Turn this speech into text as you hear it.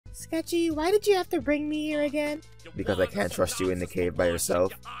Sketchy, why did you have to bring me here again? Because I can't trust you in the cave by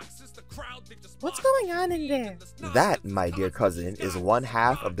yourself. What's going on in there? That, my dear cousin, is one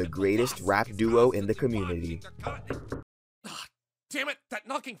half of the greatest rap duo in the community. Damn it, that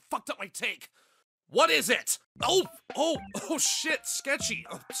knocking fucked up my take. What is it? Oh shit, Sketchy.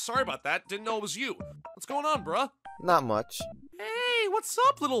 Sorry about that, didn't know it was you. What's going on, bruh? Not much. Hey, what's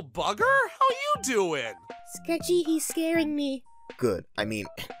up, little bugger? How you doing? Sketchy, he's scaring me. Good. I mean,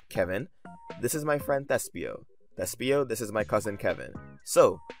 Kevin, this is my friend Thespio. Thespio, this is my cousin Kevin.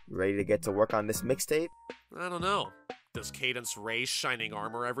 So, you ready to get to work on this mixtape? I don't know. Does Cadence raise shining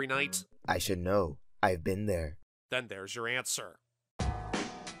armor every night? I should know. I've been there. Then there's your answer. Let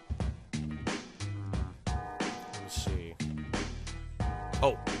me see.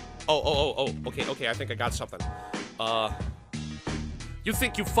 Okay, I think I got something. You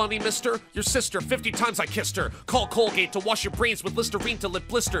think you funny, mister? Your sister, 50 times I kissed her. Call Colgate to wash your brains with Listerine to lip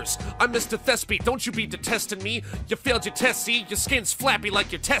blisters. I'm Mr. Thespio, don't you be detesting me. You failed your test, see? Your skin's flappy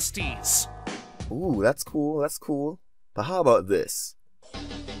like your testes. Ooh, that's cool. But how about this?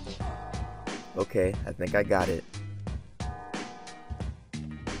 Okay, I think I got it.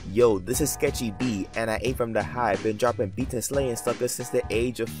 Yo, this is Sketchy B, and I ain't from the hive. Been dropping beats and slaying suckers since the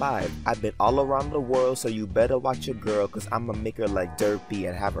age of 5. I've been all around the world, so you better watch your girl, cause I'ma make her like Derpy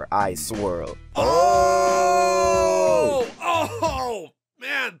and have her eyes swirl. Oh,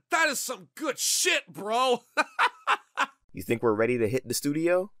 man, that is some good shit, bro. You think we're ready to hit the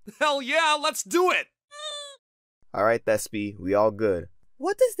studio? Hell yeah, let's do it. Alright, Thespy, we all good.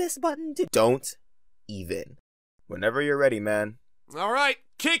 What does this button do? Don't even. Whenever you're ready, man. Alright,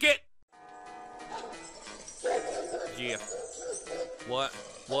 kick it! Yeah. What?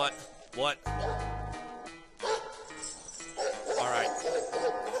 Alright.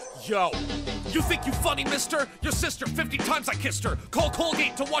 Yo! You think you funny, mister? Your sister, 50 times I kissed her. Call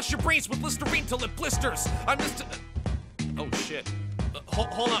Colgate to wash your brains with Listerine till it blisters. I'm Mr. Oh shit.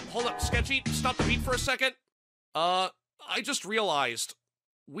 Hold up, Sketchy, stop the beat for a second. I just realized,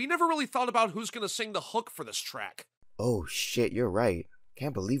 we never really thought about who's gonna sing the hook for this track. Oh shit, you're right.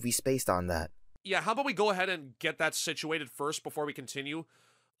 Can't believe we spaced on that. Yeah, how about we go ahead and get that situated first before we continue?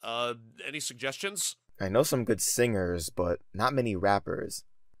 Any suggestions? I know some good singers, but not many rappers.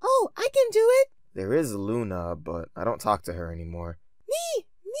 Oh, I can do it! There is Luna, but I don't talk to her anymore. Me!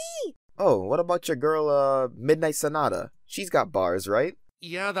 Oh, what about your girl, Midnight Sonata? She's got bars, right?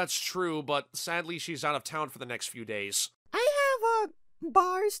 Yeah, that's true, but sadly she's out of town for the next few days. I have,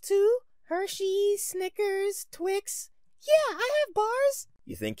 bars too. Hershey's, Snickers, Twix. Yeah, I have bars.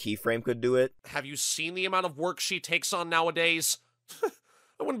 You think Keyframe could do it? Have you seen the amount of work she takes on nowadays?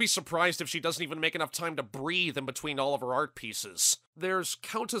 I wouldn't be surprised if she doesn't even make enough time to breathe in between all of her art pieces. There's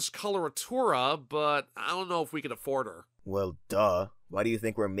Countess Coloratura, but I don't know if we could afford her. Well, duh. Why do you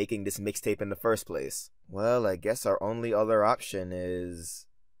think we're making this mixtape in the first place? Well, I guess our only other option is...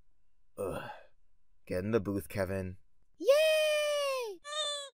 Get in the booth, Kevin. Yay!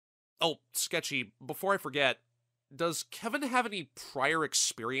 Oh, Sketchy, before I forget, does Kevin have any prior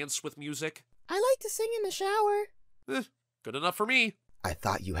experience with music? I like to sing in the shower. Good enough for me. I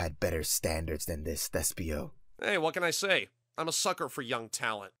thought you had better standards than this, Thespio. Hey, what can I say? I'm a sucker for young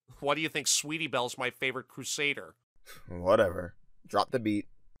talent. Why do you think Sweetie Belle's my favorite crusader? Whatever. Drop the beat.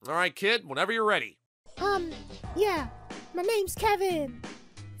 Alright, kid, whenever you're ready. Yeah. My name's Kevin.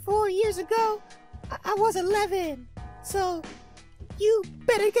 4 years ago, I was 11. So, you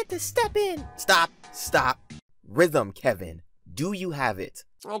better get to step in. Stop. Rhythm, Kevin. Do you have it?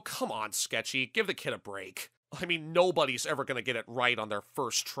 Oh, come on, Sketchy. Give the kid a break. I mean, nobody's ever gonna get it right on their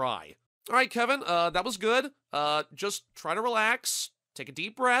first try. Alright, Kevin, that was good. Just try to relax, take a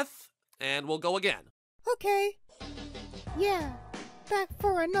deep breath, and we'll go again. Okay. Yeah. Back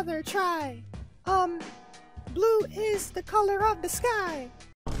for another try. Blue is the color of the sky.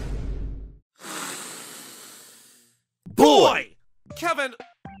 Boy! Kevin,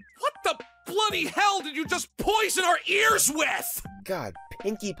 what the bloody hell did you just poison our ears with? God,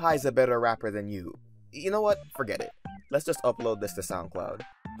 Pinkie Pie's a better rapper than you. You know what? Forget it. Let's just upload this to SoundCloud.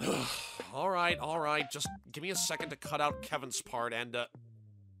 Alright, just give me a second to cut out Kevin's part and,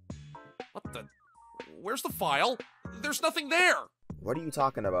 what the... Where's the file? There's nothing there! What are you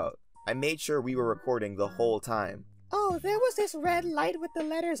talking about? I made sure we were recording the whole time. Oh, there was this red light with the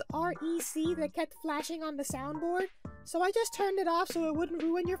letters REC that kept flashing on the soundboard, so I just turned it off so it wouldn't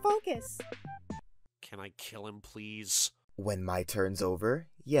ruin your focus. Can I kill him, please? When my turn's over,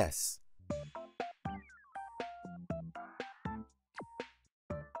 yes.